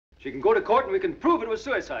She can go to court and we can prove it was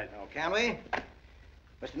suicide. Oh, can we?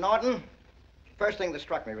 Mr. Norton, first thing that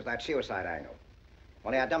struck me was that suicide angle.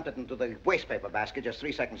 Only I dumped it into the wastepaper basket just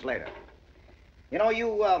 3 seconds later. You know,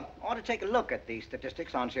 you ought to take a look at the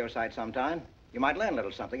statistics on suicide sometime. You might learn a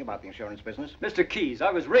little something about the insurance business. Mr. Keyes,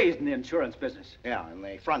 I was raised in the insurance business. Yeah, in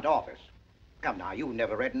the front office. Come now, you've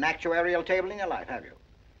never read an actuarial table in your life, have you?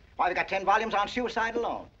 Why, we've got 10 volumes on suicide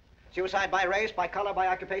alone. Suicide by race, by color, by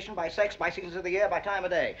occupation, by sex, by seasons of the year, by time of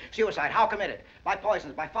day. Suicide, how committed? By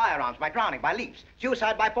poisons, by firearms, by drowning, by leaks.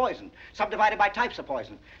 Suicide by poison, subdivided by types of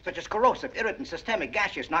poison, such as corrosive, irritant, systemic,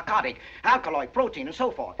 gaseous, narcotic, alkaloid, protein, and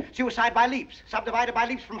so forth. Suicide by leaps, subdivided by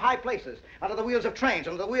leaps from high places, under the wheels of trains,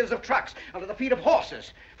 under the wheels of trucks, under the feet of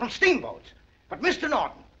horses, from steamboats. But Mr.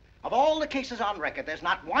 Norton, of all the cases on record, there's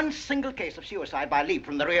not one single case of suicide by leap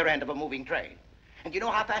from the rear end of a moving train. And do you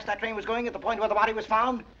know how fast that train was going at the point where the body was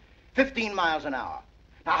found? 15 miles an hour.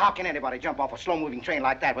 Now, how can anybody jump off a slow-moving train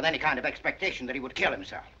like that with any kind of expectation that he would kill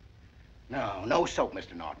himself? No, no soap,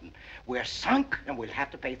 Mr. Norton. We're sunk, and we'll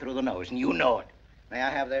have to pay through the nose, and you know it. May I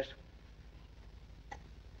have this?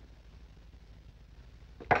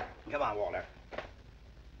 Come on, Walter.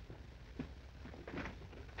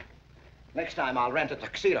 Next time, I'll rent a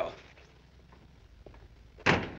tuxedo.